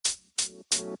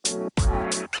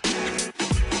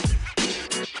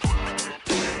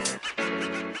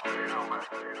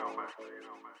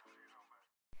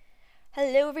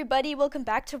Hello, everybody. Welcome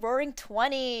back to Roaring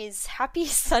Twenties. Happy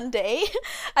Sunday.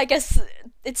 I guess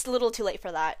it's a little too late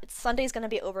for that. Sunday's going to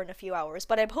be over in a few hours,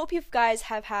 but I hope you guys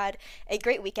have had a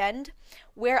great weekend.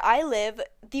 Where I live,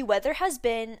 the weather has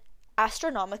been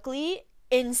astronomically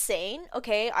insane.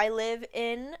 Okay, I live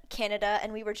in Canada,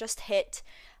 and we were just hit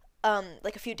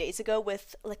like a few days ago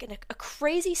with like a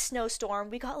crazy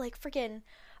snowstorm. We got like freaking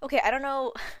okay, I don't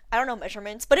know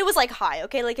measurements, but it was like high,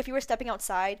 okay? Like if you were stepping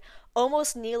outside,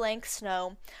 almost knee length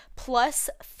snow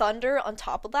plus thunder on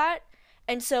top of that.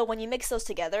 And so when you mix those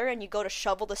together and you go to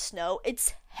shovel the snow,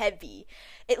 it's heavy.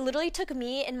 It literally took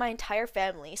me and my entire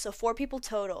family, so 4 people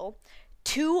total,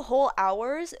 2 whole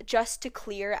hours just to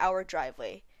clear our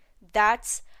driveway.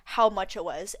 That's how much it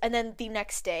was. And then the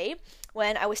next day,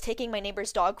 when I was taking my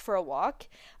neighbor's dog for a walk,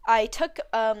 I took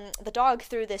the dog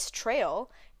through this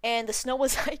trail, and the snow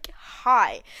was like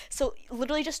high. So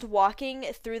literally just walking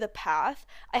through the path,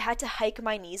 I had to hike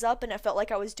my knees up, and it felt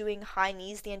like I was doing high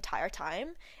knees the entire time.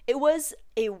 It was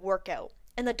a workout.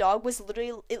 And the dog was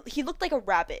he looked like a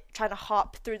rabbit trying to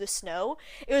hop through the snow.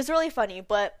 It was really funny,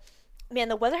 but man,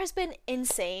 the weather has been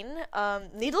insane.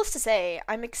 Needless to say,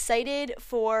 I'm excited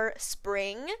for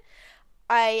spring.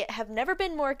 I have never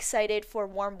been more excited for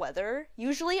warm weather.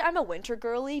 Usually I'm a winter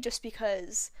girly just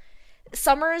because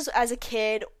summers as a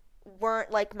kid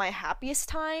weren't like my happiest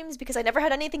times because I never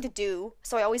had anything to do,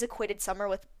 so I always equated summer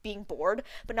with being bored.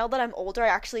 But now that I'm older, I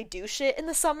actually do shit in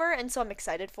the summer, and so I'm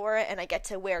excited for it, and I get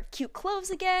to wear cute clothes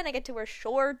again, I get to wear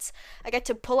shorts, I get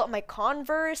to pull up my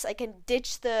Converse, I can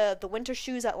ditch the winter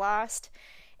shoes at last,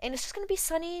 and it's just gonna be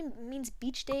sunny, means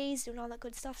beach days, doing all that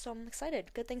good stuff, so I'm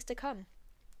excited. Good things to come.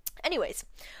 Anyways,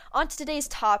 on to today's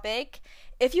topic.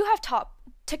 If you have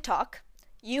TikTok,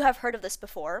 you have heard of this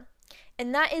before,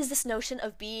 and that is this notion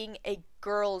of being a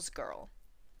girl's girl.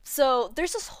 So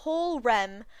there's this whole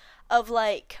realm of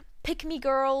like pick me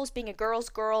girls, being a girl's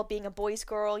girl, being a boy's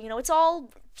girl, it's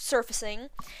all surfacing.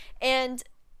 And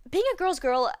being a girl's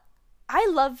girl, I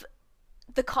love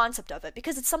the concept of it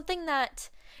because it's something that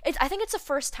I think it's the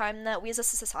first time that we as a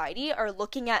society are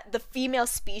looking at the female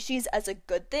species as a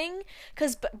good thing.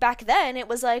 Because back then it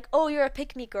was like, oh, you're a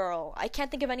pick me girl. I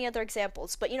can't think of any other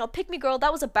examples, but pick me girl,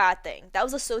 that was a bad thing. That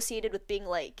was associated with being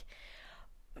like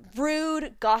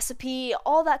rude, gossipy,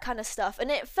 all that kind of stuff.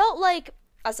 And it felt like,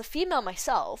 as a female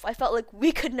myself, I felt like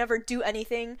we could never do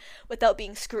anything without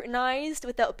being scrutinized,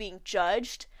 without being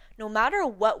judged. No matter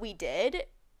what we did,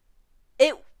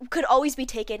 it could always be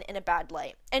taken in a bad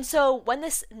light. And so when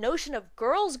this notion of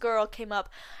girl's girl came up,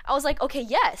 I was like, okay,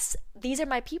 yes, these are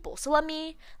my people. So let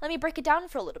me break it down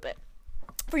for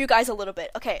you guys a little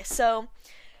bit. Okay, so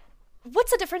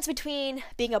what's the difference between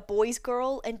being a boy's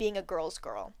girl and being a girl's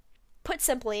girl? Put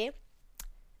simply,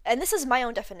 and this is my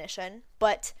own definition,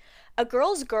 but a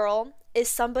girl's girl is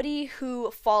somebody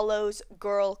who follows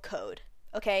girl code.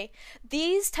 Okay,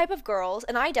 these type of girls,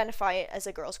 and I identify it as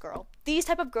a girl's girl, these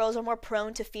type of girls are more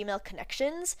prone to female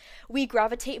connections. We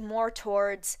gravitate more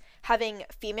towards having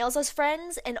females as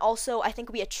friends, and also I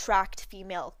think we attract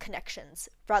female connections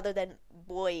rather than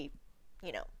boy,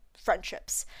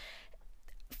 friendships.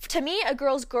 To me, a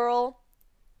girl's girl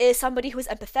is somebody who is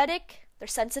empathetic, they're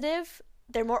sensitive,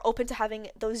 they're more open to having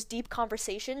those deep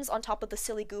conversations on top of the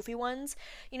silly, goofy ones.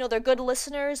 They're good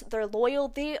listeners, they're loyal,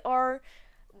 they are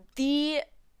the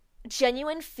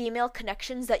genuine female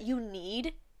connections that you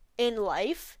need in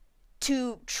life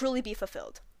to truly be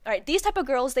fulfilled. Alright, these type of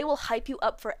girls, they will hype you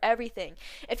up for everything.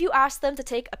 If you ask them to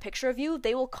take a picture of you,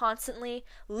 they will constantly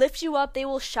lift you up, they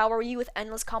will shower you with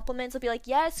endless compliments, they'll be like,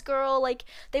 yes girl, like,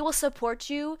 they will support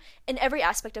you in every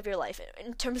aspect of your life,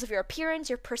 in terms of your appearance,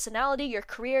 your personality, your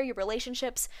career, your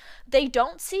relationships. They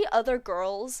don't see other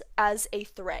girls as a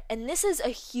threat, and this is a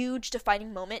huge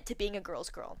defining moment to being a girl's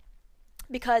girl.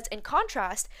 Because in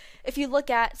contrast, if you look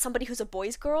at somebody who's a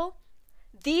boy's girl,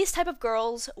 these type of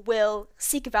girls will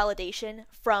seek validation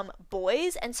from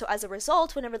boys, and so as a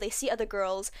result, whenever they see other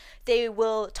girls, they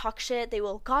will talk shit, they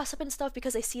will gossip and stuff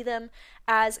because they see them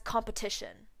as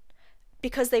competition.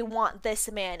 Because they want this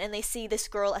man, and they see this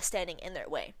girl as standing in their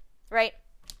way, right?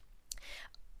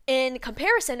 In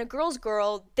comparison, a girl's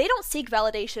girl, they don't seek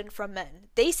validation from men.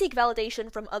 They seek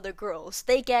validation from other girls.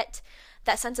 They get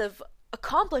that sense of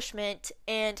accomplishment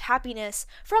and happiness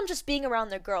from just being around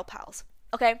their girl pals,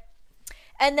 okay?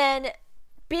 And then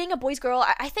being a boy's girl,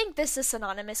 I think this is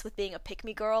synonymous with being a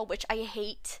pick-me girl, which I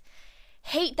hate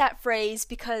that phrase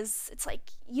because it's like,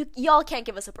 y'all can't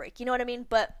give us a break, you know what I mean?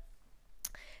 But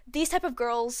these type of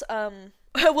girls,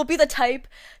 will be the type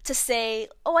to say,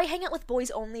 oh, I hang out with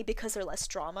boys only because they're less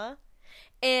drama.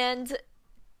 And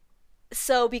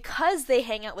so, because they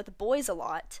hang out with boys a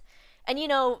lot, and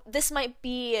this might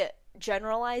be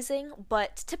generalizing,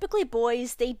 but typically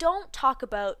boys, they don't talk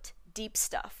about deep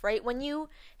stuff, right? When you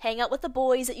hang out with the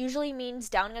boys, it usually means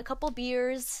downing a couple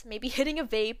beers, maybe hitting a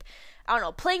vape, I don't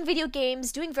know, playing video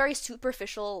games, doing very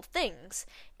superficial things.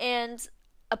 And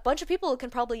a bunch of people can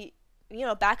probably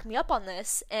back me up on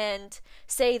this and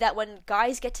say that when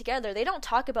guys get together, they don't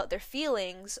talk about their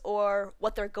feelings or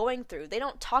what they're going through. They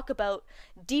don't talk about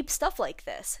deep stuff like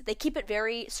this. They keep it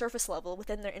very surface level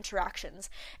within their interactions.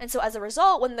 And so as a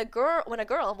result, when a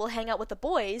girl will hang out with the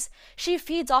boys, she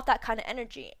feeds off that kind of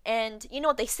energy. And you know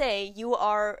what they say, you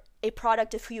are a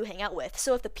product of who you hang out with.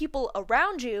 So if the people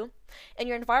around you in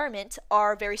your environment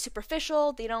are very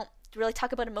superficial, they don't really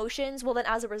talk about emotions, well then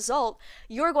as a result,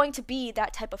 you're going to be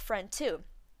that type of friend too.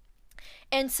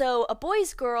 And so a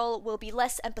boy's girl will be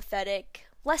less empathetic,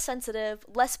 less sensitive,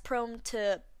 less prone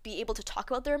to be able to talk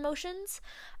about their emotions,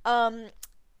 and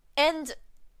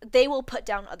they will put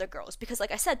down other girls because,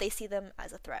 like I said, they see them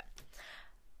as a threat.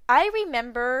 I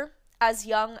remember as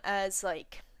young as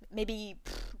like maybe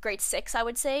grade 6, I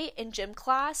would say, in gym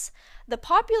class, the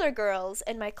popular girls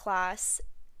in my class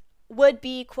would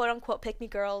be quote unquote pick me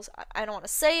girls. I don't want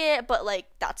to say it, but like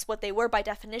that's what they were by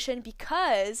definition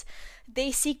because they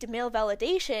seeked male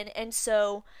validation. And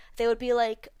so they would be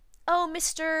like, oh,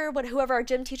 whoever our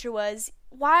gym teacher was,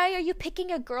 why are you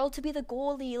picking a girl to be the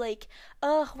goalie? Like,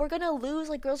 we're gonna lose.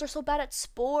 Like, girls are so bad at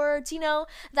sports,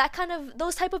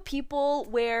 those type of people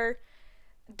where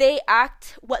they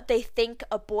act what they think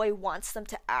a boy wants them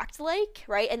to act like,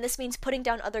 right? And this means putting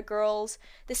down other girls.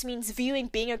 This means viewing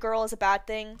being a girl as a bad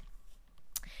thing.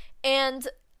 And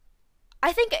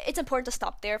I think it's important to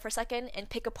stop there for a second and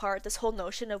pick apart this whole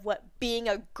notion of what being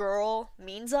a girl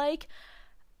means like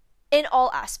in all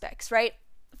aspects, right?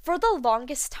 For the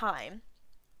longest time,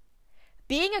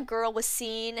 being a girl was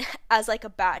seen as like a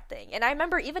bad thing. And I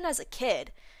remember even as a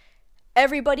kid,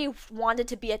 everybody wanted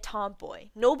to be a tomboy.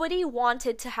 Nobody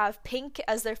wanted to have pink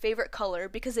as their favorite color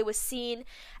because it was seen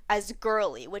as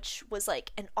girly, which was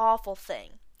like an awful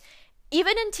thing.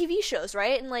 Even in TV shows,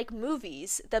 right? In like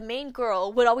movies, the main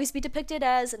girl would always be depicted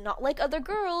as not like other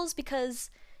girls because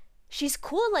she's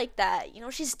cool like that.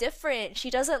 She's different. She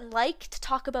doesn't like to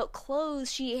talk about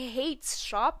clothes. She hates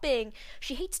shopping.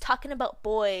 She hates talking about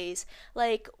boys.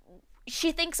 Like,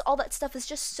 she thinks all that stuff is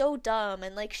just so dumb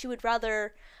and like she would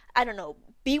rather, I don't know,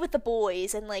 be with the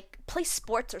boys and like play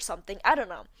sports or something. I don't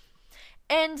know.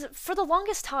 And for the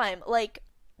longest time, like,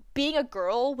 being a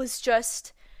girl was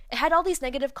just, it had all these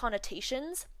negative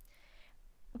connotations.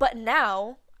 But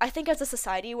now, I think as a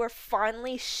society, we're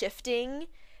finally shifting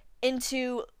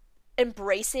into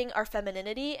embracing our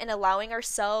femininity and allowing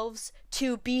ourselves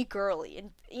to be girly.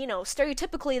 And,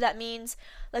 stereotypically that means,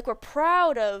 like, we're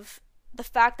proud of the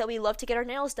fact that we love to get our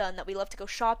nails done, that we love to go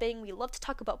shopping, we love to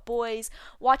talk about boys,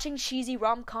 watching cheesy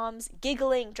rom-coms,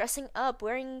 giggling, dressing up,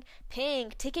 wearing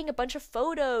pink, taking a bunch of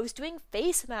photos, doing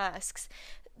face masks.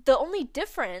 The only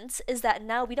difference is that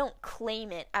now we don't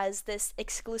claim it as this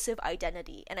exclusive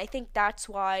identity. And I think that's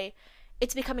why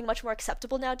it's becoming much more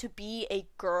acceptable now to be a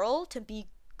girl, to be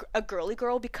a girly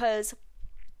girl, because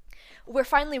we're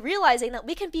finally realizing that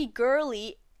we can be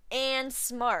girly and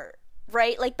smart,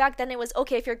 right? Like, back then it was,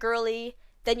 okay, if you're girly,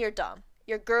 then you're dumb.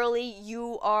 You're girly,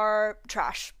 you are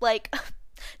trash. Like,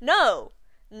 no,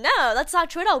 that's not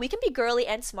true at all. We can be girly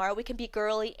and smart. We can be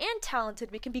girly and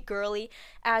talented. We can be girly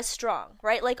as strong,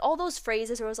 right? Like, all those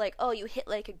phrases where it was like, oh, you hit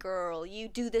like a girl, you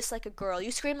do this like a girl, you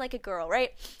scream like a girl,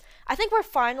 right? I think we're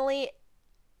finally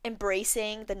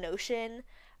embracing the notion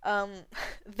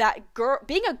that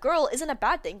being a girl isn't a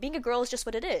bad thing. Being a girl is just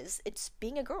what it is. It's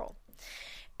being a girl.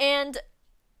 And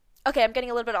okay, I'm getting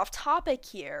a little bit off topic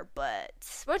here, but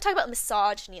we're going to talk about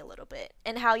misogyny a little bit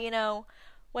and how,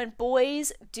 when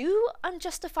boys do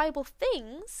unjustifiable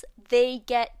things, they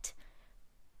get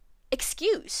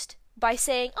excused by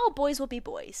saying, oh, boys will be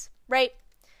boys, right?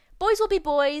 Boys will be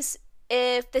boys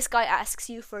if this guy asks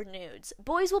you for nudes.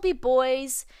 Boys will be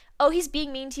boys. Oh, he's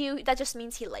being mean to you. That just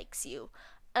means he likes you.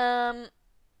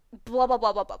 Blah, blah,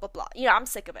 blah, blah, blah, blah, blah. I'm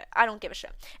sick of it. I don't give a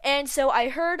shit. And so I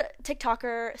heard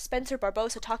TikToker Spencer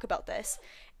Barbosa talk about this.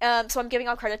 So I'm giving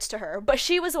all credits to her. But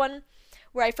she was one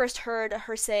where I first heard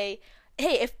her say,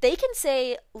 hey, if they can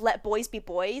say, let boys be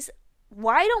boys,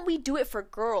 why don't we do it for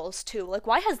girls too? Like,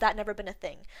 why has that never been a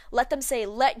thing? Let them say,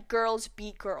 let girls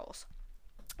be girls.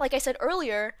 Like I said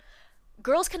earlier,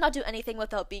 girls cannot do anything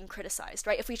without being criticized,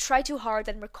 right? If we try too hard,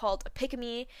 then we're called a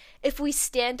pick-me. If we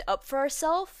stand up for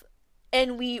ourselves,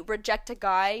 and we reject a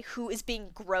guy who is being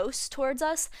gross towards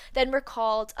us, then we're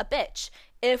called a bitch.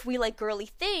 If we like girly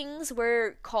things,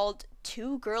 we're called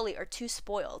too girly or too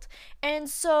spoiled. And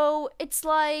so it's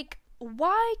like,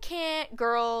 why can't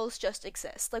girls just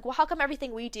exist? Like, well, how come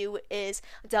everything we do is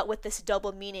dealt with this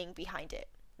double meaning behind it,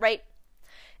 right?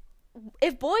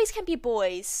 If boys can be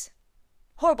boys,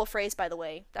 horrible phrase, by the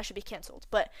way, that should be canceled,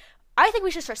 but I think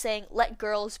we should start saying, let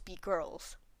girls be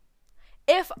girls.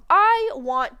 If I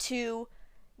want to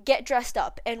get dressed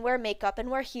up and wear makeup and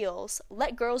wear heels,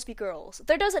 let girls be girls.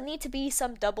 There doesn't need to be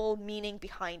some double meaning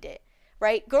behind it,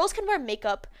 right? Girls can wear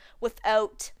makeup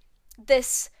without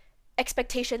this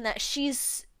expectation that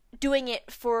she's doing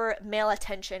it for male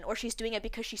attention or she's doing it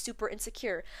because she's super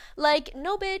insecure. Like,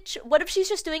 no, bitch. What if she's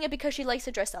just doing it because she likes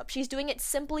to dress up? She's doing it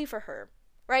simply for her,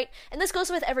 right? And this goes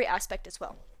with every aspect as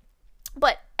well.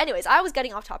 But anyways, I was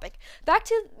getting off topic. Back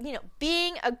to,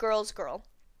 being a girl's girl.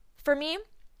 For me,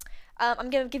 I'm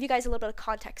going to give you guys a little bit of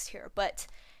context here, but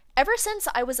ever since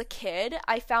I was a kid,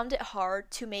 I found it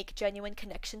hard to make genuine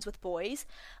connections with boys.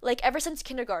 Like, ever since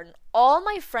kindergarten, all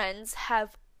my friends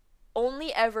have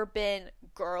only ever been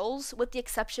girls, with the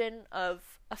exception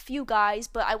of a few guys,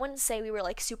 but I wouldn't say we were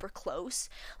like super close.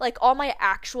 Like, all my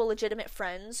actual legitimate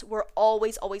friends were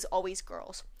always, always, always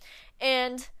girls.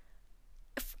 And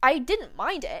I didn't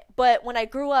mind it, but when I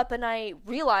grew up and I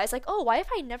realized, like, oh, why have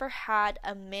I never had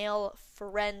a male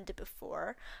friend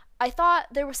before? I thought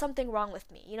there was something wrong with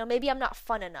me. Maybe I'm not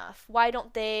fun enough. Why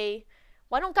don't guys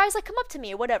like come up to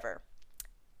me or whatever?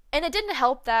 And it didn't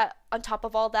help that on top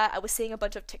of all that, I was seeing a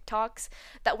bunch of TikToks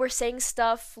that were saying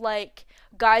stuff like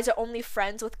guys are only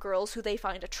friends with girls who they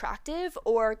find attractive,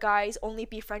 or guys only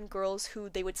befriend girls who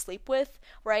they would sleep with,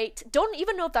 right? Don't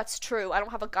even know if that's true. I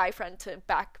don't have a guy friend to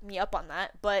back me up on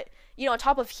that. But, on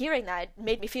top of hearing that, it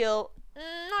made me feel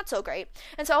not so great.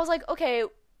 And so I was like, okay,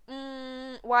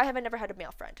 why have I never had a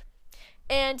male friend?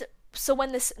 And so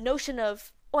when this notion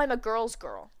of, oh, I'm a girl's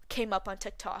girl came up on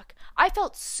TikTok, I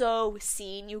felt so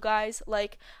seen, you guys.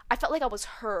 Like, I felt like I was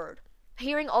heard.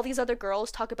 Hearing all these other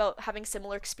girls talk about having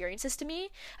similar experiences to me,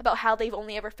 about how they've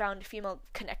only ever found female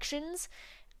connections,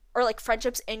 or like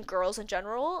friendships in girls in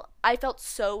general, I felt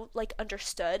so like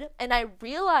understood. And I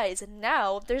realize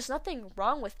now there's nothing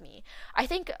wrong with me. I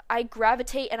think I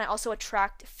gravitate and I also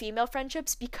attract female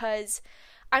friendships because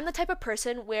I'm the type of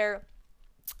person where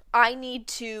I need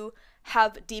to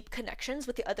have deep connections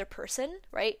with the other person,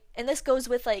 right? And this goes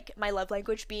with like my love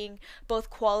language being both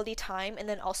quality time and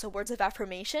then also words of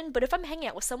affirmation. But if I'm hanging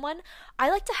out with someone, I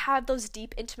like to have those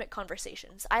deep, intimate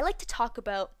conversations. I like to talk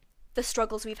about the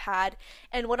struggles we've had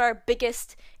and what our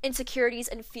biggest insecurities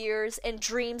and fears and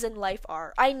dreams in life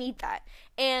are. I need that.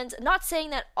 And not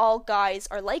saying that all guys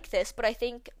are like this, but I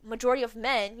think majority of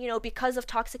men, because of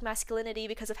toxic masculinity,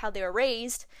 because of how they were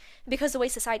raised, because the way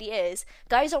society is,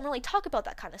 guys don't really talk about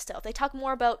that kind of stuff. They talk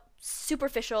more about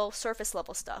superficial, surface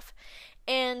level stuff.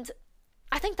 And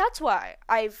I think that's why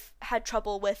I've had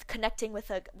trouble with connecting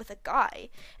with a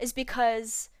guy, is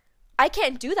because I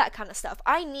can't do that kind of stuff.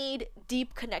 I need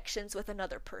deep connections with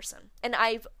another person. And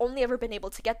I've only ever been able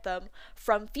to get them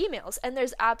from females. And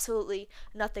there's absolutely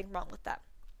nothing wrong with that.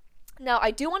 Now,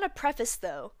 I do want to preface,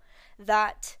 though,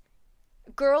 that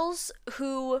girls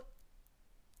who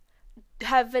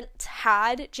haven't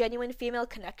had genuine female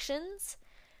connections,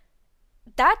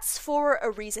 that's for a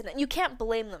reason. And you can't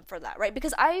blame them for that, right?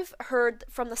 Because I've heard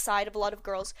from the side of a lot of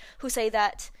girls who say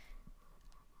that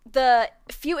the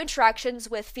few interactions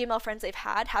with female friends they've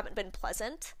had haven't been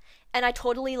pleasant, and I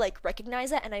totally recognize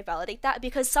that and I validate that,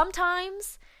 because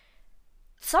sometimes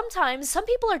some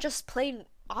people are just plain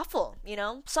awful.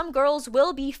 Some girls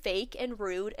will be fake and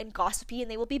rude and gossipy,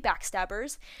 and they will be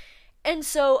backstabbers. And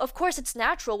so of course it's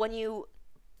natural when you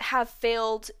have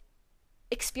failed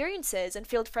experiences and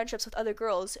failed friendships with other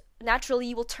girls, naturally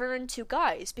you will turn to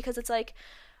guys, because it's like,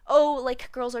 oh,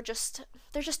 girls are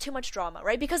there's just too much drama,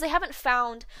 right? Because they haven't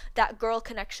found that girl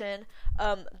connection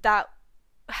that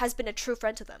has been a true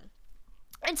friend to them.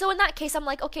 And so in that case, I'm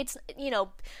like, okay, it's,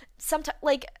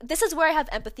 sometimes, this is where I have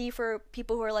empathy for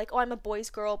people who are like, oh, I'm a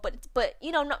boy's girl, but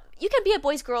no, you can be a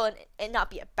boy's girl and not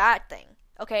be a bad thing,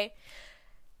 okay?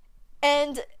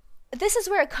 And this is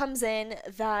where it comes in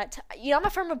that, I'm a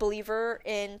firm believer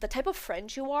in the type of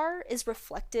friend you are is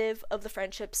reflective of the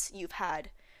friendships you've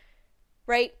had.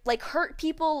 Right? Hurt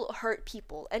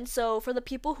people. And so for the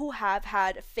people who have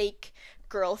had fake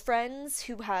girlfriends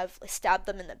who have stabbed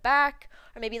them in the back,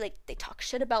 or maybe they talk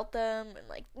shit about them,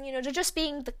 and just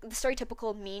being the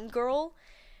stereotypical mean girl,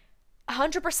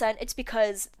 100% it's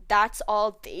because that's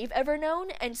all they've ever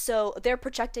known, and so they're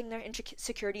projecting their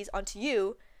insecurities onto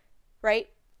you, right?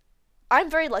 I'm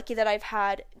very lucky that I've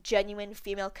had genuine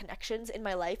female connections in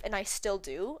my life, and I still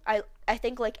do. I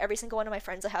think like every single one of my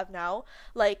friends I have now,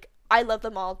 like I love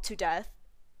them all to death.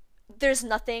 There's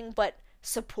nothing but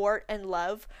support and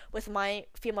love with my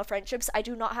female friendships. I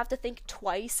do not have to think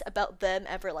twice about them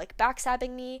ever like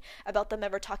backstabbing me, about them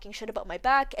ever talking shit about my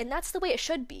back, and that's the way it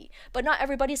should be. But not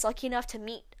everybody's lucky enough to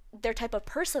meet their type of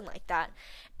person like that.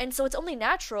 And so it's only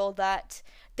natural that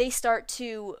they start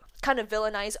to kind of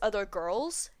villainize other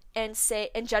girls and say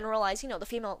and generalize, the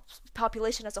female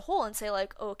population as a whole, and say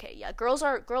like, oh, okay, yeah, girls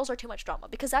are too much drama,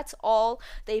 because that's all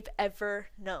they've ever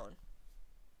known.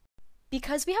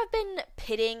 Because we have been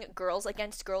pitting girls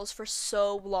against girls for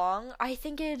so long, I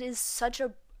think it is such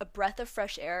a breath of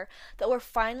fresh air that we're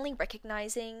finally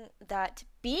recognizing that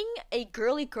being a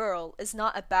girly girl is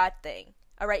not a bad thing.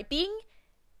 All right, being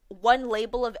one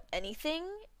label of anything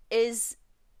is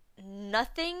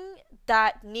nothing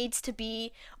that needs to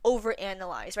be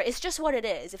overanalyzed, right? It's just what it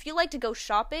is. If you like to go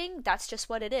shopping, that's just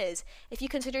what it is. If you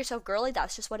consider yourself girly,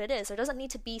 that's just what it is. There doesn't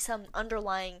need to be some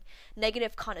underlying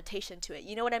negative connotation to it.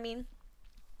 You know what I mean?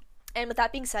 And with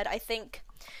that being said, I think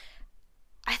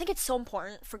it's so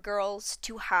important for girls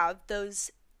to have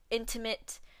those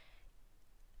intimate,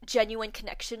 genuine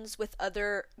connections with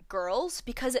other girls,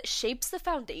 because it shapes the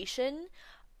foundation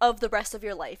of the rest of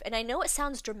your life. And I know it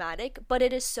sounds dramatic, but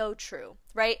it is so true,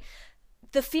 right?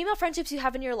 The female friendships you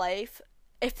have in your life,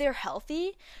 if they're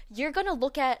healthy, you're going to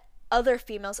look at other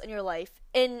females in your life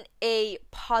in a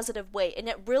positive way, and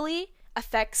it really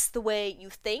affects the way you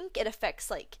think. It affects,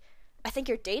 like, I think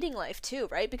your dating life too,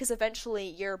 right? Because eventually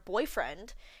your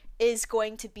boyfriend is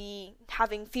going to be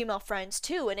having female friends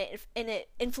too, and it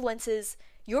influences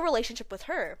your relationship with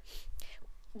her.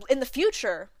 In the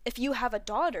future, if you have a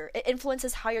daughter, it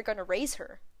influences how you're going to raise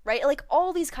her, right? Like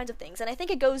all these kinds of things. And I think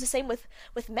it goes the same with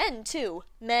men too.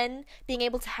 Men being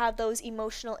able to have those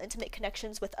emotional, intimate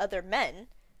connections with other men,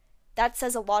 that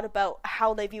says a lot about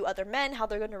how they view other men, how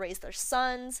they're going to raise their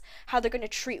sons, how they're going to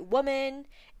treat women.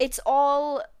 It's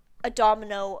all a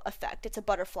domino effect. It's a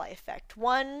butterfly effect.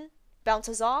 One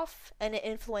bounces off and it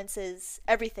influences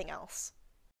everything else.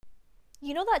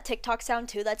 You know that TikTok sound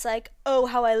too that's like, oh,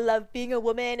 how I love being a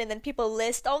woman, and then people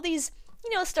list all these,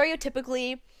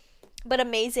 stereotypically but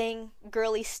amazing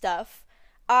girly stuff.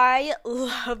 I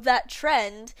love that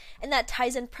trend, and that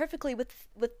ties in perfectly with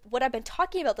what I've been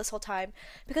talking about this whole time,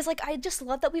 because like I just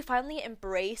love that we finally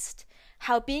embraced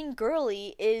how being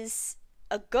girly is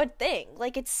a good thing.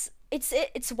 Like it's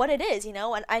what it is,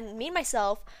 and me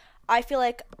myself, I feel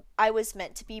like I was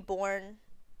meant to be born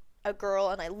a girl,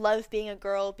 and I love being a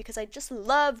girl because I just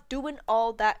love doing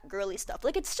all that girly stuff.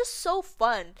 Like it's just so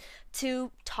fun to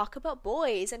talk about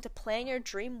boys and to plan your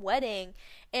dream wedding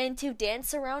and to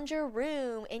dance around your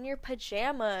room in your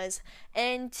pajamas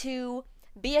and to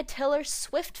be a Taylor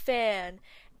Swift fan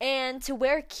and to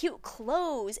wear cute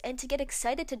clothes and to get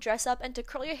excited to dress up and to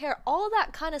curl your hair, all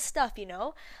that kind of stuff,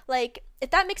 Like,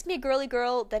 if that makes me a girly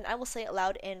girl, then I will say it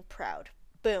loud and proud.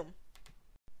 Boom.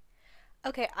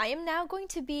 Okay, I am now going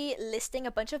to be listing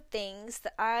a bunch of things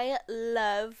that I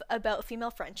love about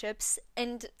female friendships,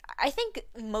 and I think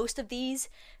most of these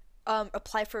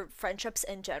apply for friendships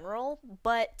in general,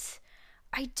 but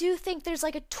I do think there's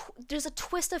like there's a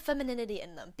twist of femininity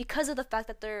in them because of the fact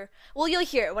that you'll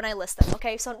hear it when I list them,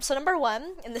 okay? So number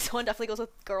one, and this one definitely goes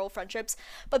with girl friendships,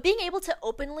 but being able to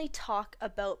openly talk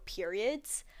about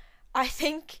periods, I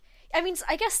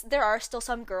guess there are still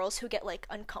some girls who get like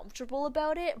uncomfortable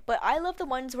about it, but I love the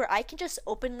ones where I can just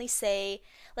openly say,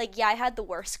 like, yeah, I had the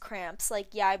worst cramps, like,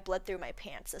 yeah, I bled through my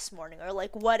pants this morning, or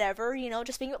like whatever,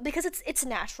 just being, because it's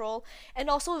natural, and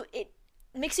also it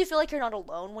makes you feel like you're not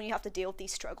alone when you have to deal with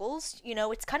these struggles.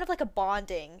 It's kind of like a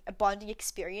bonding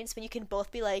experience when you can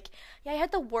both be like, yeah, I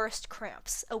had the worst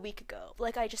cramps a week ago,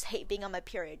 like I just hate being on my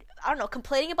period. I don't know,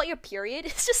 complaining about your period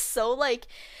is just so like,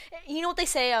 what they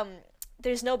say,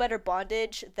 there's no better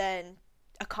bondage than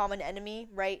a common enemy,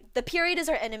 right? The period is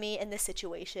our enemy in this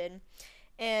situation,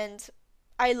 and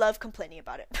I love complaining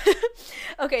about it.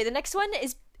 Okay, the next one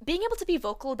is being able to be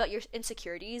vocal about your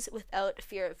insecurities without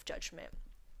fear of judgment.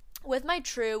 With my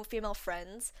true female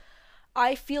friends,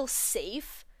 I feel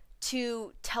safe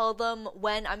to tell them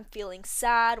when I'm feeling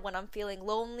sad, when I'm feeling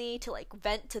lonely, to like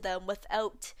vent to them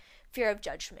without fear of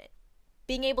judgment.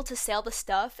 Being able to say all the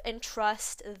stuff and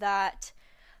trust that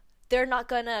they're not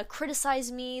gonna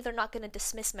criticize me, they're not gonna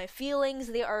dismiss my feelings,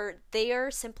 they are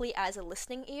there simply as a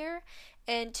listening ear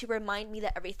and to remind me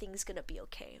that everything's gonna be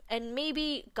okay. And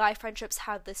maybe guy friendships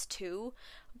have this too,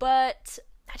 but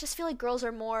I just feel like girls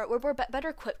are we're better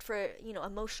equipped for,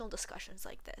 emotional discussions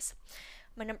like this.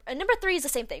 Number three is the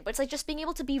same thing, but it's like just being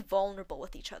able to be vulnerable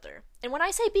with each other. And when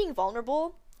I say being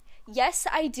vulnerable, Yes,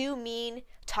 I do mean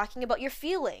talking about your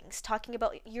feelings, talking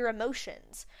about your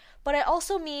emotions, but I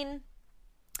also mean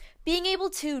being able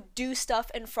to do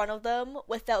stuff in front of them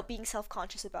without being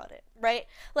self-conscious about it, right?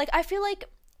 Like I feel like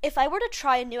if I were to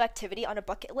try a new activity on a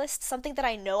bucket list, something that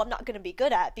I know I'm not going to be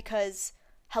good at because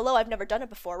hello, I've never done it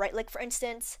before, right? Like for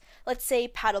instance, let's say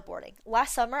paddleboarding.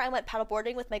 Last summer I went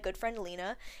paddleboarding with my good friend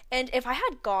Lena, and if I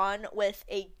had gone with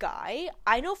a guy,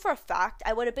 I know for a fact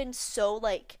I would have been so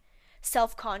like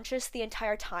self-conscious the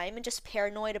entire time and just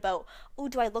paranoid about, oh,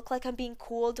 do I look like I'm being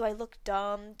cool? Do I look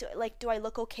dumb? Do I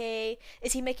look okay?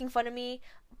 Is he making fun of me?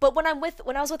 But when I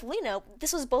was with Lena,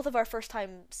 this was both of our first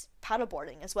times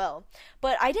paddleboarding as well.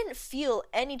 But I didn't feel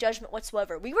any judgment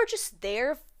whatsoever. We were just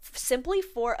there simply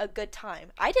for a good time.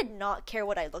 I did not care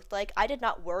what I looked like. I did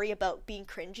not worry about being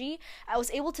cringy. I was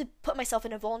able to put myself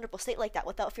in a vulnerable state like that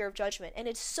without fear of judgment. And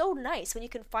it's so nice when you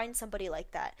can find somebody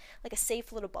like that, like a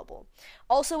safe little bubble.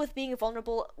 Also, with being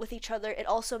vulnerable with each other, it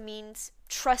also means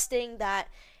trusting that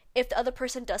if the other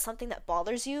person does something that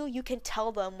bothers you, you can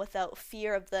tell them without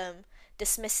fear of them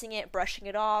dismissing it, brushing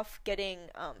it off, getting,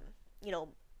 you know,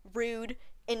 rude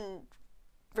in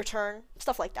return,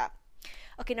 stuff like that.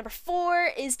 Okay, number 4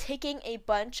 is taking a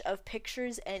bunch of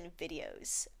pictures and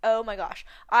videos. Oh my gosh.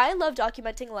 I love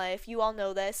documenting life. You all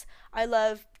know this. I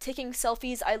love taking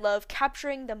selfies. I love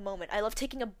capturing the moment. I love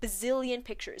taking a bazillion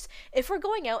pictures. If we're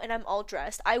going out and I'm all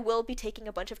dressed, I will be taking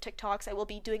a bunch of TikToks. I will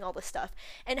be doing all this stuff.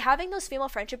 And having those female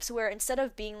friendships where instead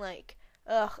of being like,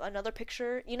 ugh, another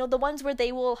picture, you know, the ones where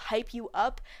they will hype you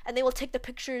up and they will take the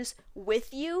pictures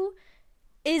with you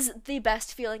is the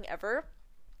best feeling ever.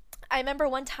 I remember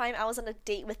one time I was on a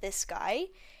date with this guy,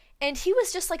 and he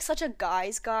was just like such a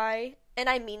guy's guy, and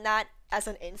I mean that as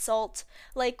an insult.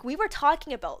 Like, we were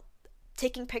talking about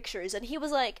taking pictures, and he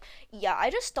was like, yeah, I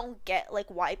just don't get like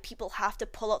why people have to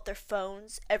pull out their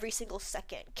phones every single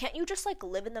second. Can't you just like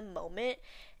live in the moment?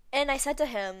 And I said to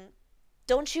him,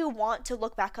 don't you want to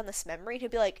look back on this memory? And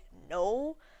he'd be like,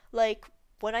 no, like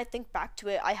when I think back to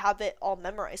it, I have it all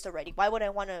memorized already. Why would I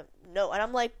want to know? And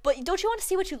I'm like, but don't you want to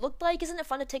see what you looked like? Isn't it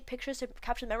fun to take pictures to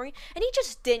capture the memory? And he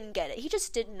just didn't get it. He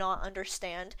just did not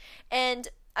understand. And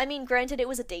I mean, granted, it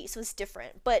was a date, so it's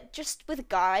different. But just with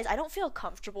guys, I don't feel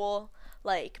comfortable,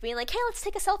 like, being like, hey, let's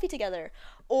take a selfie together.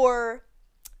 Or,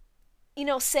 you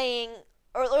know, saying,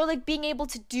 or like being able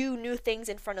to do new things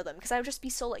in front of them, because I would just be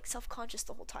so like self-conscious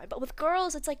the whole time. But with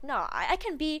girls, it's like, nah, I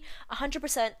can be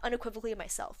 100% unequivocally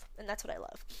myself, and that's what I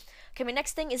love. Okay, my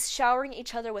next thing is showering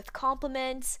each other with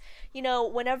compliments. You know,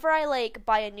 whenever I like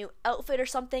buy a new outfit or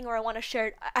something, or I want to share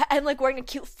it, I'm like wearing a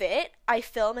cute fit, I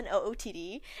film an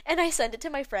OOTD and I send it to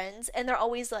my friends, and they're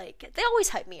always like, they always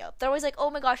hype me up. They're always like,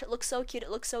 oh my gosh, it looks so cute,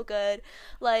 it looks so good.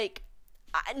 Like,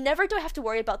 never do I have to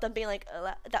worry about them being like, oh,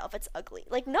 that outfit's ugly.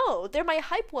 Like, no, they're my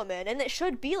hype woman, and it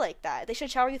should be like that. They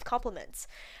should shower you with compliments.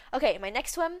 Okay, my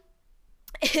next one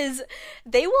is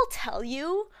they will tell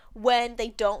you when they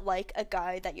don't like a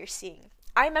guy that you're seeing.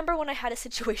 I remember when I had a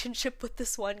situationship with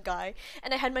this one guy,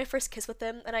 and I had my first kiss with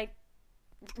him, and I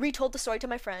retold the story to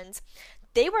my friends.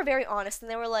 They were very honest, and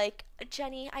they were like,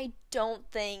 Jenny, I don't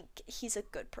think he's a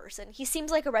good person. He seems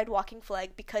like a red walking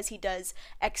flag because he does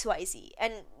XYZ.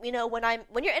 And you know, when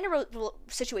you're in a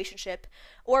situationship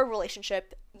or a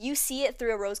relationship, you see it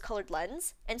through a rose-colored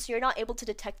lens, and so you're not able to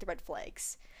detect the red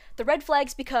flags. The red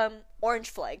flags become orange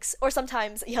flags, or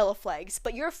sometimes yellow flags.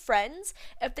 But your friends,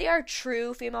 if they are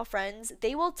true female friends,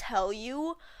 they will tell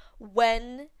you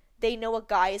when they know a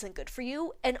guy isn't good for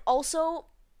you. And also,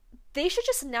 they should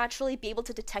just naturally be able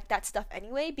to detect that stuff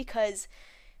anyway, because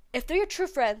if they're your true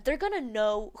friend, they're gonna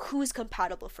know who's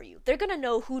compatible for you. They're gonna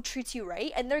know who treats you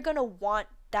right, and they're gonna want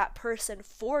that person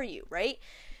for you, right?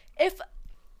 If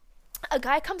a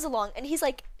guy comes along and he's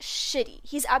like shitty,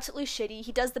 he's absolutely shitty,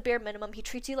 he does the bare minimum, he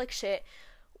treats you like shit,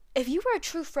 if you were a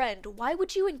true friend, why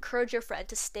would you encourage your friend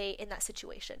to stay in that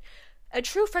situation? A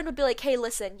true friend would be like, hey,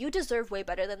 listen, you deserve way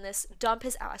better than this, dump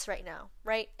his ass right now,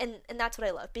 right? And that's what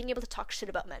I love, being able to talk shit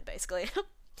about men, basically.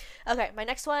 Okay, my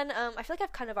next one, I feel like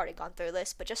I've kind of already gone through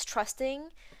this, but just trusting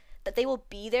that they will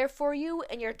be there for you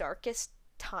in your darkest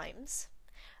times.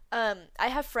 I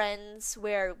have friends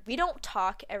where we don't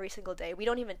talk every single day. We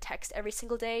don't even text every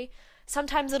single day.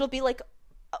 Sometimes it'll be like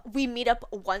we meet up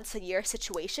once a year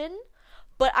situation,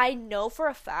 but I know for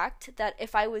a fact that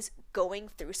if I was going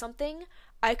through something,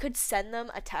 I could send them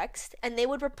a text and they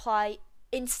would reply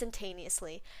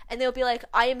instantaneously. And they'll be like,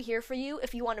 I am here for you.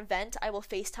 If you want to vent, I will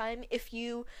FaceTime. If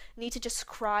you need to just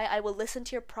cry, I will listen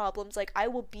to your problems. Like, I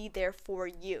will be there for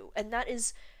you. And that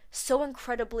is so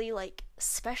incredibly like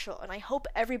special, and I hope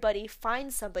everybody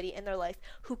finds somebody in their life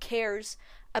who cares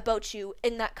about you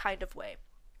in that kind of way.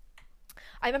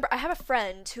 I remember I have a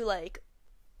friend who like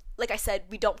like I said,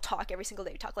 we don't talk every single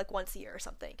day. We talk like once a year or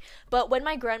something. But when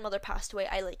my grandmother passed away,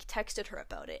 I like texted her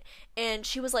about it. And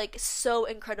she was like so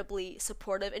incredibly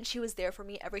supportive, and she was there for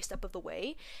me every step of the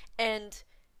way. And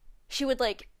she would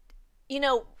like,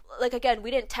 like again,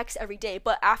 we didn't text every day,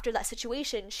 but after that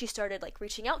situation, she started like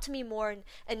reaching out to me more and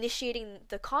initiating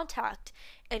the contact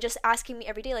and just asking me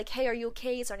every day, like, hey, are you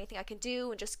okay? Is there anything I can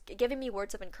do? And just giving me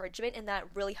words of encouragement, and that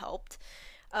really helped.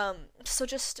 So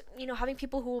just, having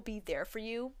people who will be there for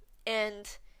you,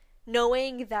 and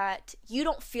knowing that you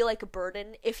don't feel like a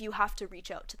burden if you have to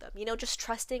reach out to them, just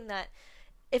trusting that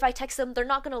if I text them, they're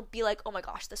not going to be like, oh my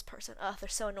gosh, this person, they're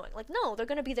so annoying. Like, no, they're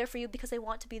going to be there for you because they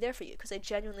want to be there for you, because they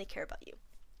genuinely care about you.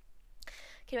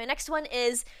 Okay, my next one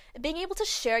is being able to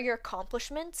share your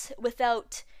accomplishments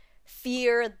without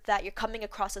fear that you're coming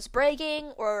across as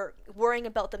bragging, or worrying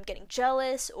about them getting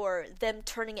jealous, or them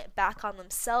turning it back on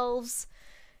themselves.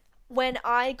 When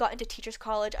I got into teachers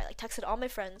college, I like texted all my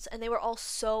friends, and they were all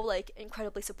so like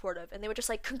incredibly supportive, and they were just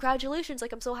like, congratulations,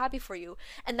 like I'm so happy for you.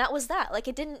 And that was that. Like,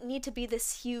 it didn't need to be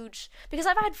this huge, because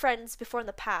I've had friends before in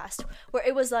the past where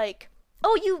it was like,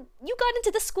 oh, you got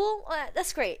into this school,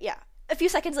 that's great, yeah. A few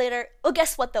seconds later, oh,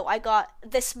 guess what though, I got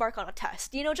this mark on a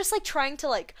test, just like trying to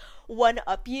like one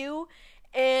up you.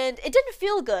 And it didn't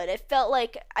feel good. It felt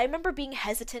like, I remember being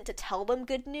hesitant to tell them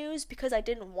good news because I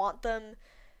didn't want them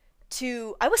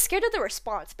I was scared of the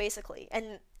response, basically,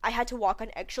 and I had to walk on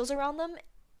eggshells around them.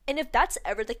 And if that's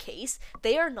ever the case,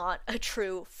 they are not a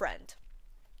true friend.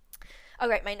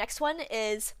 Alright, my next one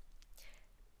is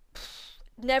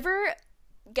never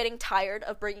getting tired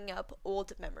of bringing up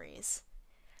old memories.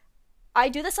 I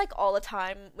do this like all the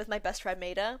time with my best friend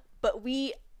Maida, but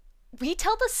we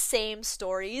tell the same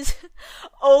stories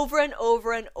over and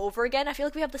over and over again. I feel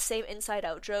like we have the same inside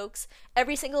out jokes.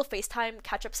 Every single FaceTime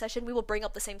catch up session, we will bring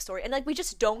up the same story, and like we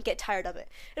just don't get tired of it.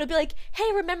 It'll be like,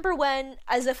 hey, remember when,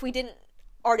 as if we didn't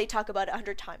already talk about it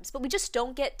 100 times, but we just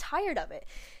don't get tired of it.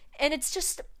 And it's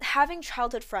just, having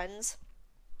childhood friends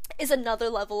is another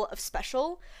level of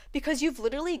special, because you've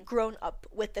literally grown up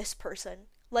with this person.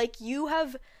 Like, you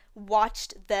have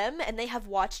watched them and they have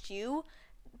watched you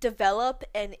develop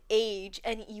and age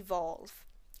and evolve.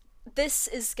 This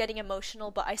is getting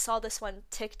emotional, but I saw this one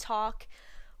TikTok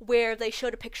where they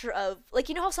showed a picture of, like,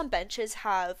 how some benches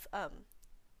have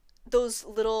those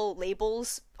little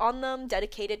labels on them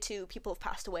dedicated to people who've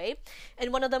passed away,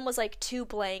 and one of them was like, to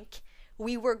blank,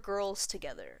 we were girls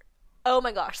together. Oh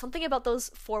my gosh, something about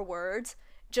those 4 words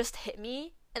just hit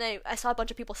me, and I saw a bunch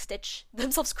of people stitch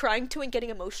themselves crying to and getting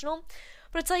emotional.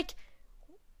 But it's like,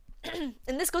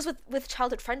 and this goes with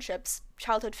childhood friendships,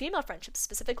 childhood female friendships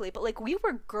specifically, but like, we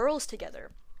were girls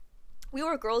together. We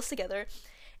were girls together,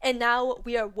 and now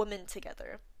we are women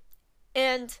together.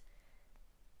 And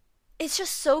it's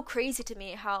just so crazy to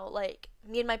me how, like,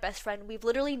 me and my best friend, we've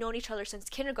literally known each other since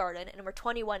kindergarten, and we're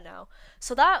 21 now.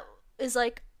 So that is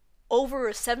like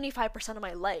over 75% of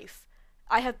my life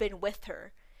I have been with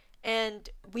her. And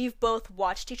we've both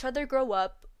watched each other grow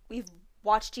up. We've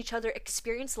watched each other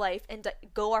experience life and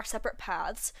go our separate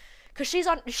paths, because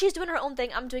she's doing her own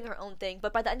thing, I'm doing her own thing,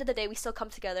 but by the end of the day we still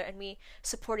come together and we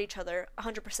support each other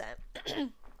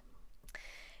 100%.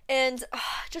 And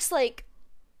just like,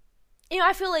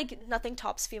 I feel like nothing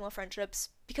tops female friendships,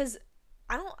 because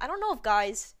I don't know if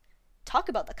guys talk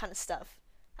about that kind of stuff.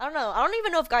 I don't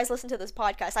even know if guys listen to this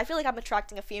podcast. I feel like I'm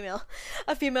attracting a female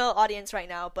audience right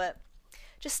now, but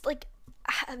just like,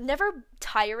 I'm never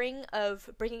tiring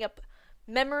of bringing up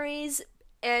memories.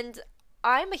 And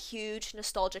I'm a huge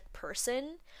nostalgic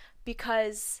person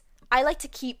because I like to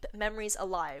keep memories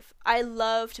alive. I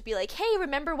love to be like, hey,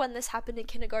 remember when this happened in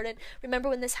kindergarten? Remember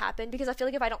when this happened? Because I feel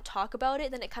like if I don't talk about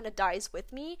it, then it kind of dies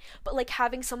with me. But like,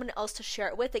 having someone else to share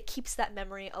it with, it keeps that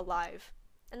memory alive.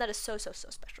 And that is so, so, so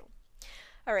special.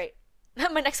 All right.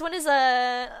 My next one is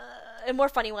a more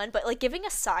funny one, but like, giving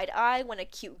a side eye when a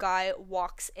cute guy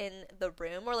walks in the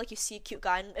room, or like you see a cute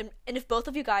guy, and if both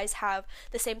of you guys have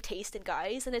the same taste in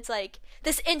guys, and it's like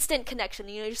this instant connection,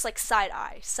 just like side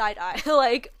eye,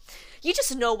 like, you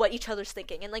just know what each other's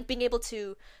thinking, and like being able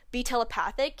to be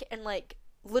telepathic and like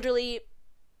literally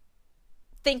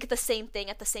think the same thing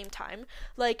at the same time.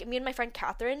 Like, me and my friend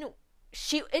Catherine,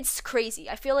 it's crazy.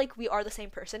 I feel like we are the same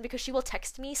person, because she will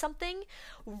text me something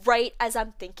right as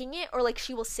I'm thinking it, or like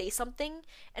she will say something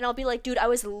and I'll be like, dude, I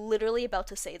was literally about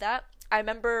to say that. I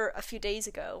remember a few days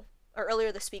ago, or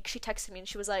earlier this week, she texted me and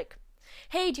she was like,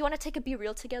 hey, do you want to take a Be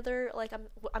Real together? Like,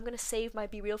 I'm gonna save my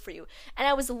Be Real for you. And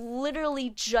I was literally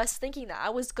just thinking that. I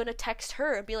was gonna text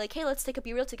her and be like, hey, let's take a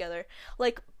Be Real together.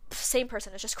 Like, same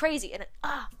person. It's just crazy. And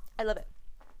I love it.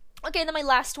 Okay, and then my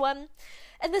last one,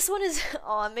 and this one is,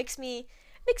 it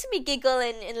makes me giggle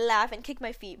and laugh and kick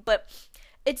my feet. But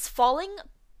it's falling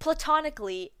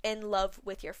platonically in love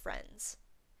with your friends.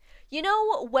 You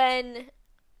know, when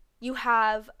you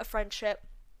have a friendship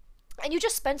and you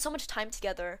just spend so much time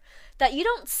together that you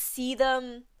don't see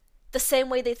them the same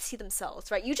way they see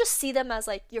themselves, right? You just see them as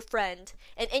like your friend,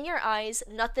 and in your eyes,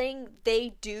 nothing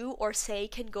they do or say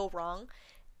can go wrong.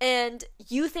 And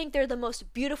you think they're the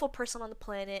most beautiful person on the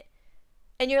planet.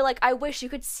 And you're like, I wish you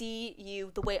could see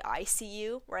you the way I see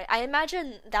you, right? I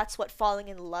imagine that's what falling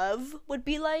in love would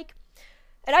be like.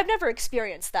 And I've never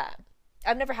experienced that.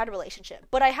 I've never had a relationship,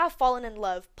 but I have fallen in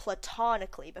love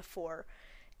platonically before.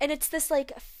 And it's this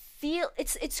like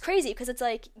it's crazy because it's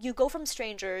like you go from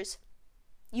strangers,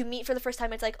 you meet for the first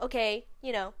time, it's like, okay,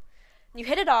 you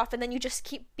hit it off, and then you just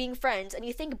keep being friends, and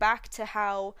you think back to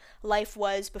how life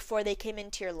was before they came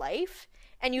into your life,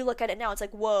 and you look at it now, it's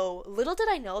like, whoa, little did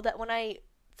I know that when I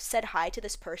said hi to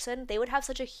this person, they would have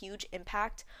such a huge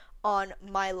impact on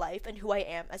my life and who I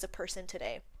am as a person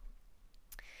today.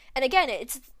 And again,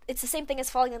 it's the same thing as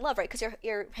falling in love, right? Because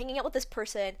you're hanging out with this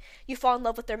person, you fall in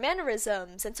love with their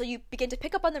mannerisms, and so you begin to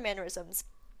pick up on their mannerisms.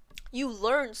 You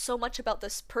learn so much about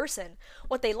this person,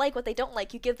 what they like, what they don't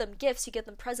like. You give them gifts, you give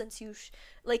them presents.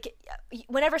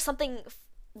 Whenever something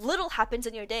little happens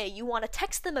in your day, you want to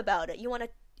text them about it. You want to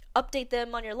update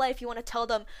them on your life. You want to tell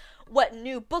them what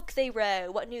new book they read,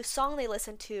 what new song they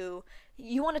listened to.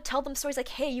 You want to tell them stories like,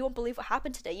 hey, you won't believe what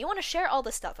happened today. You want to share all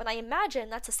this stuff. And I imagine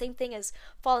that's the same thing as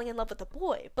falling in love with a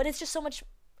boy. But it's just so much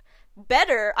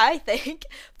better, I think,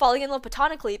 falling in love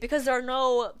platonically, because there are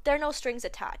no strings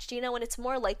attached, and it's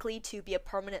more likely to be a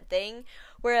permanent thing.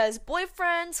 Whereas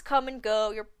boyfriends come and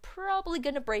go, you're probably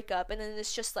gonna break up, and then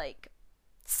it's just like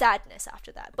sadness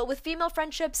after that. But with female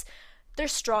friendships, they're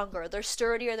stronger, they're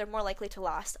sturdier, they're more likely to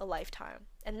last a lifetime.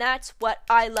 And that's what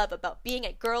I love about being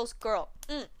a girl's girl.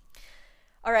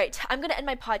 Alright, I'm gonna end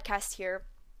my podcast here.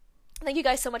 Thank you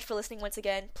guys so much for listening once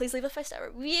again. Please leave a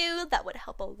 5-star review. That would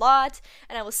help a lot.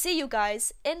 And I will see you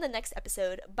guys in the next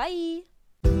episode. Bye!